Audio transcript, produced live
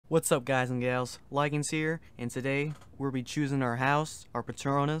What's up, guys and gals? Lykehns here, and today we'll be choosing our house, our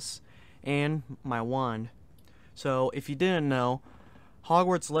Patronus, and my wand. So, if you didn't know,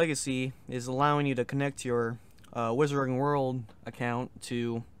 Hogwarts Legacy is allowing you to connect your Wizarding World account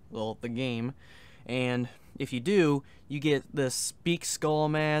to, well, the game, and if you do, you get this beak skull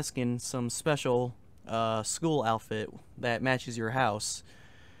mask and some special school outfit that matches your house.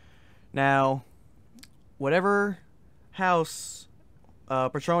 Now, whatever house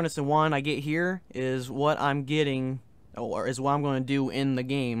Patronus and wand I get here is what I'm getting, or is what I'm going to do in the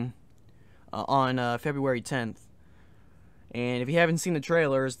game on February 10th. And if you haven't seen the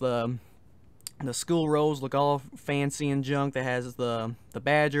trailers, the school robes look all fancy and junk. That has the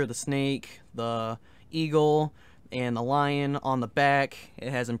badger, the snake, the eagle, and the lion on the back.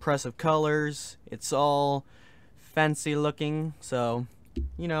 It has impressive colors. It's all fancy looking. So,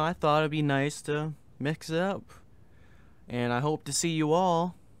 you know, I thought it'd be nice to mix it up. And I hope to see you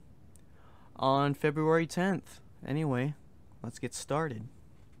all on February 10th. Anyway, let's get started.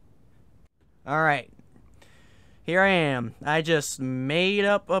 Alright, here I am. I just made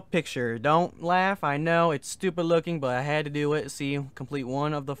up a picture. Don't laugh, I know it's stupid looking, but I had to do it. See, complete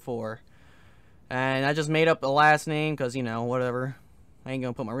one of the 4. And I just made up the last name because, you know, whatever. I ain't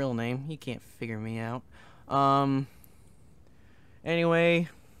gonna put my real name. You can't figure me out. Anyway,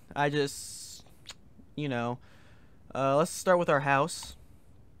 I just, you know, let's start with our house.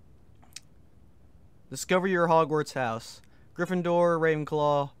 Discover your Hogwarts house. Gryffindor,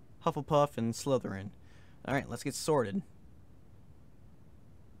 Ravenclaw, Hufflepuff, and Slytherin. Alright, let's get sorted.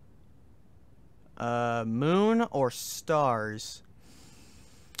 Moon or stars?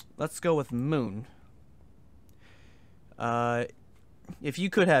 Let's go with moon. If you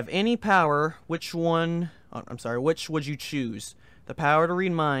could have any power, which would you choose? The power to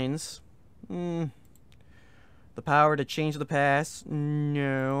read minds? The power to change the past?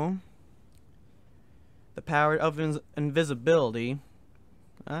 No. The power of invisibility?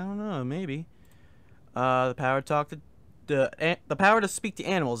 I don't know, maybe. The power to talk to the power to speak to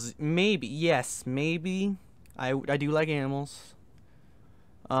animals? Maybe. Yes, maybe. I do like animals.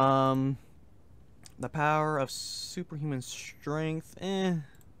 The power of superhuman strength? And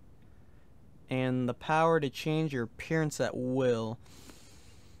the power to change your appearance at will.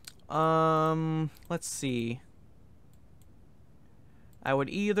 Let's see. I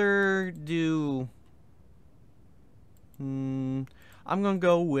would either do... I'm gonna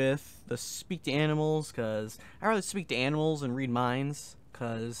go with the speak to animals, because I'd rather speak to animals and read minds,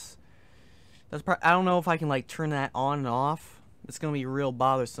 because that's I don't know if I can, like, turn that on and off. It's gonna be real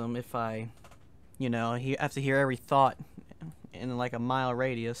bothersome if I, you know, have to hear every thought in, like, a mile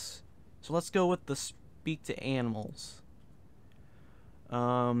radius. So let's go with the speak to animals.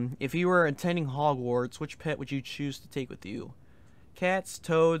 If you were attending Hogwarts, which pet would you choose to take with you? Cats,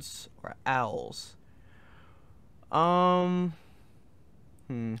 toads, or owls?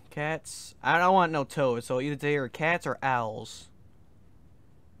 Cats. I don't want no toads, so either they are cats or owls.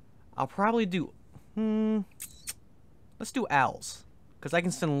 I'll probably do, let's do owls, because I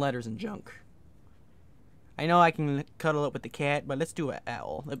can send letters and junk. I know I can cuddle up with the cat, but let's do an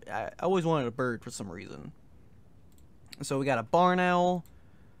owl. I always wanted a bird for some reason. So we got a barn owl,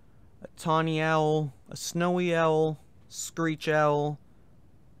 a tawny owl, a snowy owl, screech owl,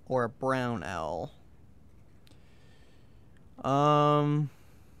 or a brown owl. I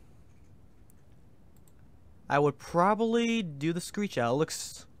would probably do the screech owl. It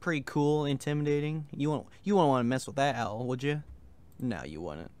looks pretty cool, intimidating. You won't want to mess with that owl, would you? No, you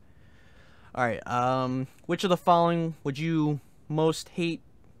wouldn't. Alright, which of the following would you most hate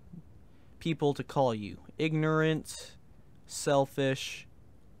people to call you? Ignorant, selfish,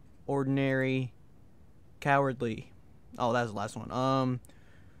 ordinary, cowardly. Oh, that's the last one.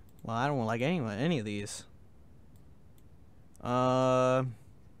 Well, I don't like any of these. If I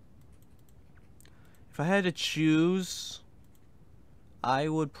had to choose, I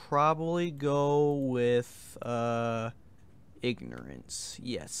would probably go with, ignorance.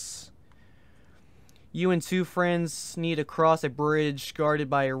 Yes. You and 2 friends need to cross a bridge guarded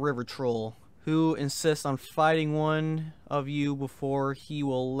by a river troll, who insists on fighting one of you before he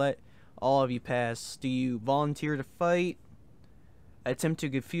will let all of you pass. Do you volunteer to fight? Attempt to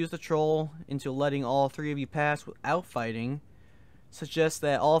confuse the troll into letting all 3 of you pass without fighting. Suggest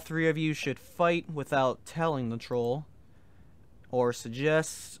that all 3 of you should fight without telling the troll. Or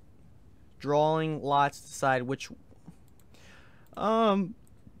suggest drawing lots to decide which...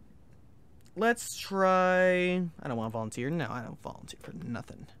 Let's try... I don't want to volunteer. No, I don't volunteer for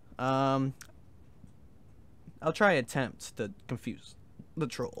nothing. I'll try attempt to confuse the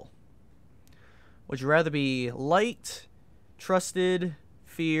troll. Would you rather be liked, trusted,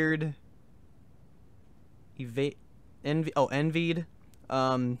 feared, envied,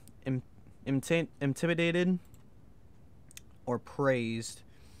 im intimidated, or praised.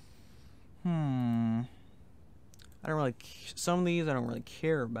 I don't really, some of these I don't really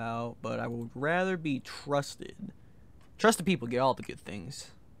care about, but I would rather be trusted. Trusted people get all the good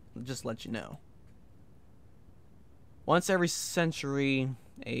things. I'll just let you know. Once every century,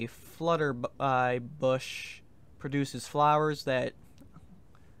 a flutterby bush produces flowers that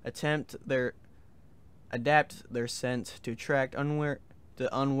adapt their scent to attract the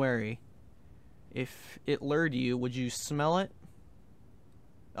unwary. If it lured you, would you smell it?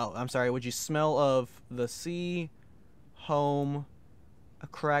 Oh, I'm sorry. Would you smell of the sea, home, a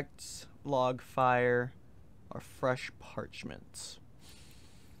cracked log fire, or fresh parchment?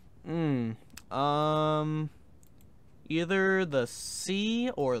 Either the sea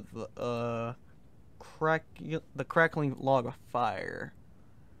or the crackling log of fire.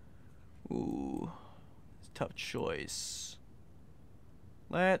 Ooh, it's a tough choice.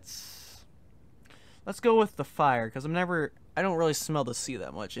 Let's go with the fire, because I don't really smell the sea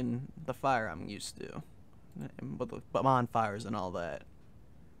that much, and the fire I'm used to. But bonfires and all that.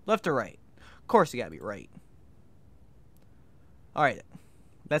 Left or right? Of course you gotta be right. Alright,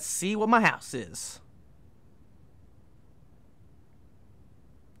 let's see what my house is.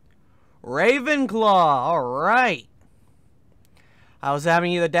 Ravenclaw, alright. I was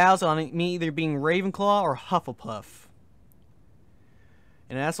having either doubts on me either being Ravenclaw or Hufflepuff.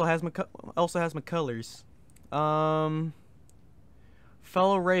 And it also has my colors. Fellow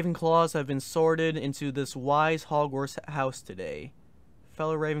Ravenclaws have been sorted into this wise Hogwarts house today.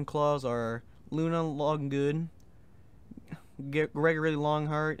 Fellow Ravenclaws are Luna Longgood, Gregory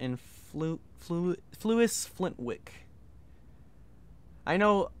Longheart, and Fluis Flintwick. I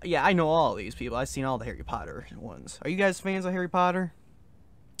know all these people. I've seen all the Harry Potter ones. Are you guys fans of Harry Potter?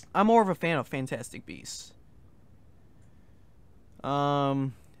 I'm more of a fan of Fantastic Beasts.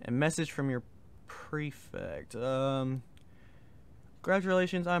 A message from your prefect.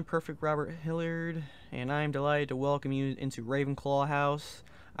 Congratulations, I'm Perfect Robert Hilliard, and I'm delighted to welcome you into Ravenclaw House.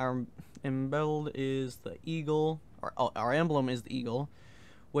 Our emblem is the eagle, our emblem is the eagle,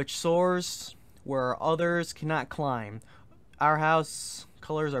 which soars where others cannot climb. Our house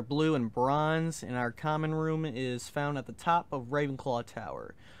colors are blue and bronze, and our common room is found at the top of Ravenclaw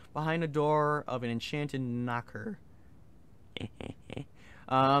Tower, behind a door of an enchanted knocker.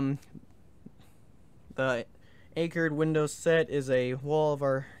 The anchored window set is a wall of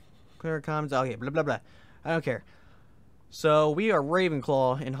our clear comments. Okay, blah blah blah. I don't care. So we are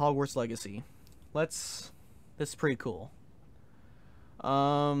Ravenclaw in Hogwarts Legacy. This is pretty cool.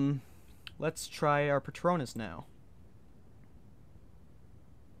 Let's try our Patronus now.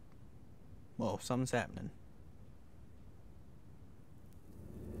 Whoa, something's happening.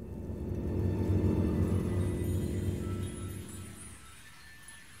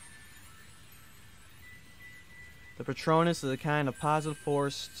 The Patronus is a kind of positive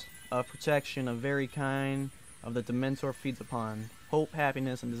force of protection, a very kind of the Dementor feeds upon. Hope,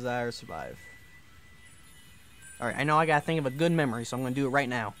 happiness, and desire to survive. Alright, I know I gotta think of a good memory, so I'm gonna do it right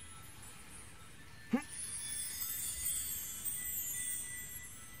now.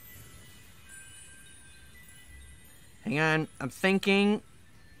 Hang on, I'm thinking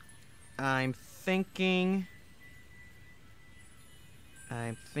of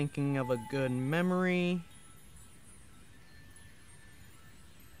a good memory.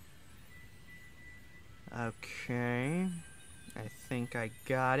 Okay, I think I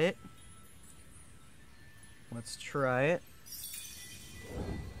got it. Let's try it.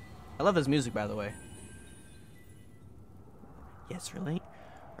 I love this music, by the way. Yes,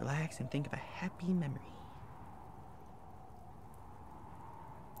 relax and think of a happy memory.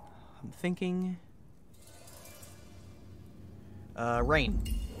 I'm thinking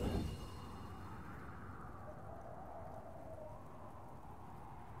rain.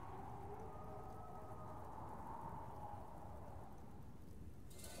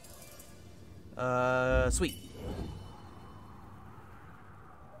 Sweet.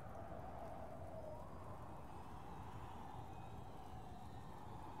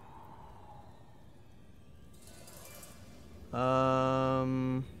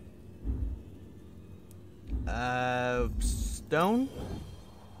 Stone?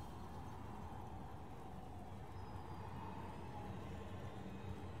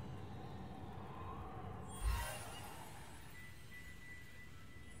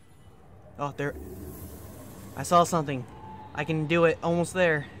 Oh, there. I saw something. I can do it. Almost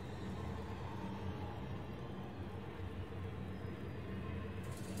there.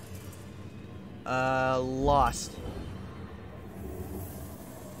 Lost.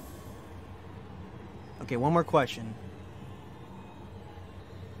 Okay, one more question.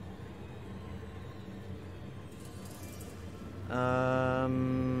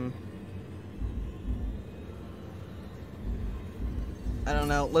 I don't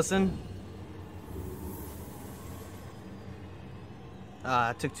know. Listen.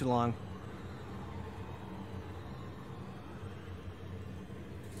 It took too long.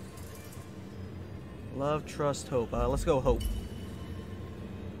 Love, trust, hope. Let's go hope.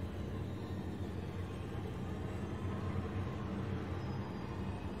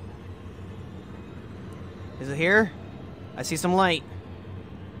 Is it here? I see some light.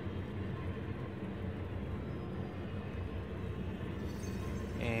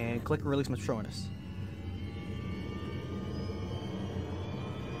 And click release Patronus.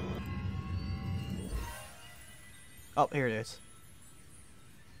 Oh, here it is.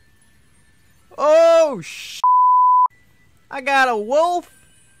 Oh, I got a wolf!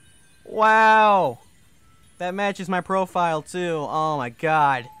 Wow. That matches my profile, too. Oh, my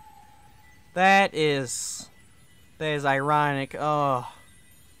God. That is ironic. Oh.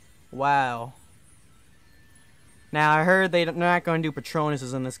 Wow. Now, I heard they're not going to do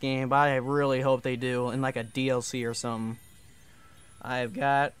Patronuses in this game, but I really hope they do in, like, a DLC or something. I've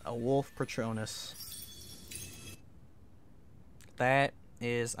got a wolf Patronus. That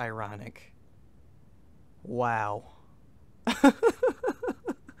is ironic. Wow.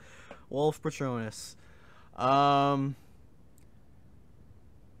 Wolf Patronus. I'll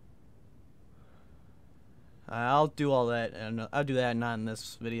do all that, and I'll do that not in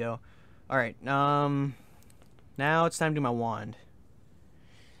this video. Alright, now it's time to do my wand.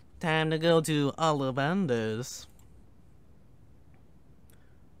 Time to go to Ollivanders.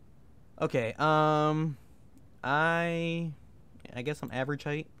 Okay, I guess I'm average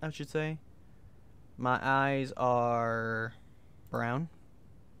height, I should say. My eyes are brown.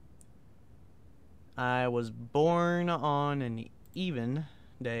 I was born on an even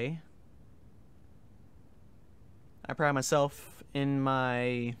day. I pride myself in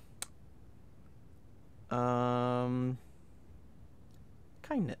my kindness.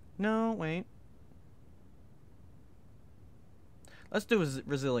 No, wait. Let's do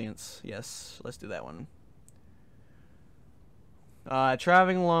resilience. Yes, let's do that one.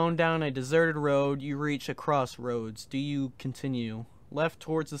 Traveling alone down a deserted road, you reach a crossroads. Do you continue left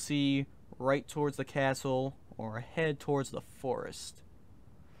towards the sea, right towards the castle, or head towards the forest?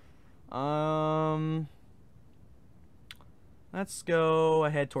 Let's go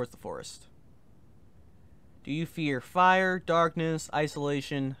ahead towards the forest. Do you fear fire, darkness,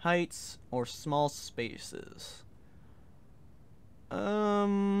 isolation, heights, or small spaces?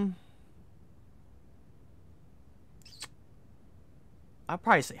 I'd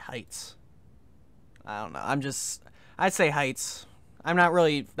probably say heights. I don't know. I'd say heights. I'm not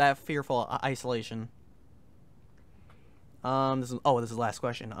really that fearful of isolation. This is the last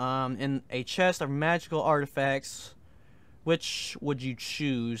question. In a chest of magical artifacts, which would you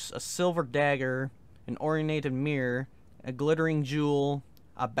choose? A silver dagger, an ornate mirror, a glittering jewel,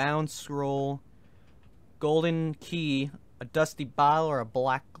 a bound scroll, golden key, a dusty bottle, or a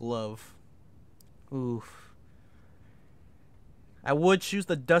black glove? Oof. I would choose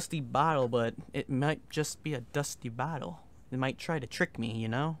the dusty bottle, but it might just be a dusty bottle. It might try to trick me, you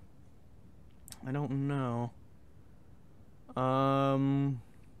know? I don't know.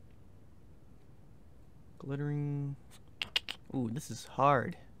 Glittering. Ooh, this is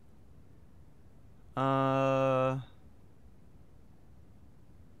hard.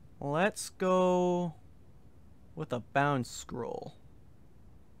 Let's go with a bound scroll.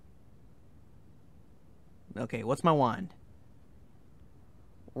 Okay, what's my wand?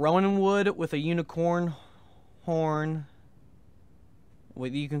 Rowan wood with a unicorn horn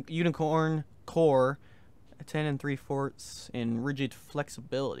with unicorn core, 10 3/4 in rigid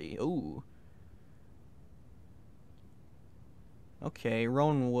flexibility. Ooh. Okay,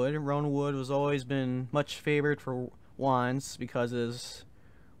 Rowan wood. Rowan wood has always been much favored for wands because it is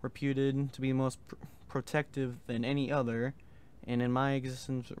reputed to be most protective than any other, and in my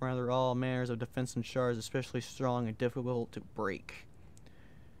existence, rather all manners of defense and shards, especially strong and difficult to break.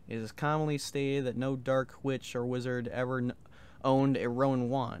 It is commonly stated that no dark witch or wizard ever owned a Rowan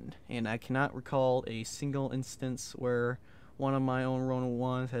wand, and I cannot recall a single instance where one of my own Rowan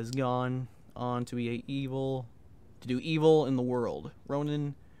wands has gone on to do evil in the world.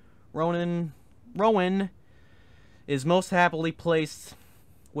 Rowan is most happily placed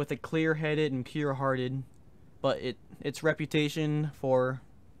with a clear-headed and pure-hearted, but its reputation for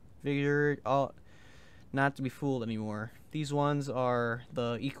vigor not to be fooled anymore. These ones are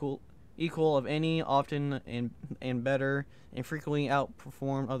the equal of any, often and better, and frequently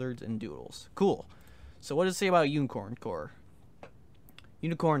outperform others in duels. Cool. So what does it say about unicorn core?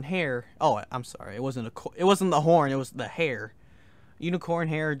 Unicorn hair. Oh, I'm sorry. It wasn't the horn. It was the hair. Unicorn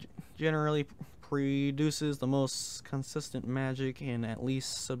hair generally produces the most consistent magic and at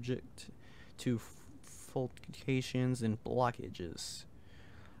least subject to fluctuations and blockages.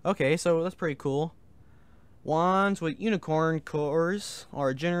 Okay, so that's pretty cool. Wands with unicorn cores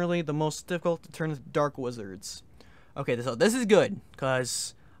are generally the most difficult to turn into dark wizards. Okay, so this is good,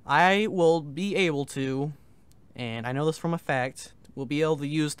 because I will be able to, and I know this from a fact, will be able to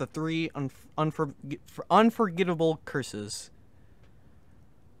use the 3 unforgettable curses.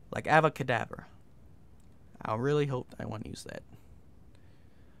 Like Avacadabra. I really hope I want to use that.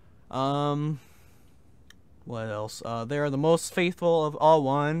 What else? They are the most faithful of all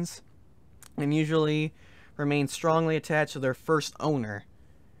wands, and usually remain strongly attached to their first owner.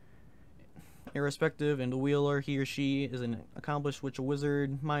 Irrespective, and the wielder, he or she is an accomplished witch or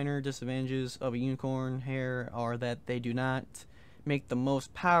wizard. Minor disadvantages of a unicorn hair are that they do not make the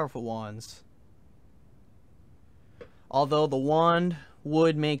most powerful wands, although the wand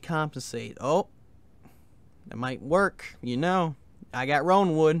wood may compensate. Oh, that might work, you know. I got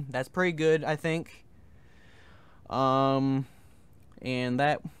roan wood. That's pretty good, I think. And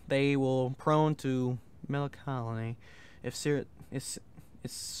that they will prone to melancholy if it's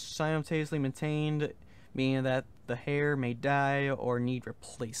simultaneously maintained, meaning that the hair may die or need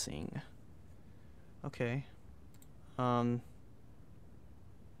replacing. Okay. I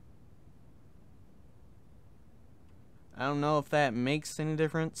don't know if that makes any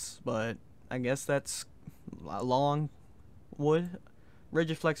difference, but I guess that's long wood.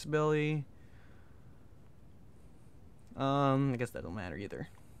 Rigid flexibility. I guess that don't matter either.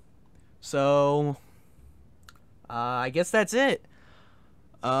 So, I guess that's it.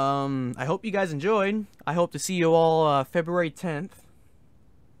 I hope you guys enjoyed. I hope to see you all February 10th.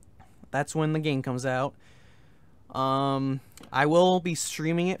 That's when the game comes out. I will be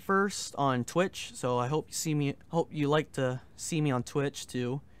streaming it first on Twitch, so I hope you like to see me on Twitch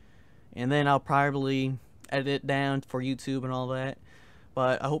too. And then I'll probably edit it down for YouTube and all that.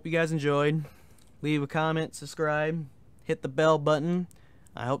 But I hope you guys enjoyed. Leave a comment, subscribe, hit the bell button.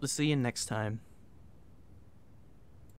 I hope to see you next time.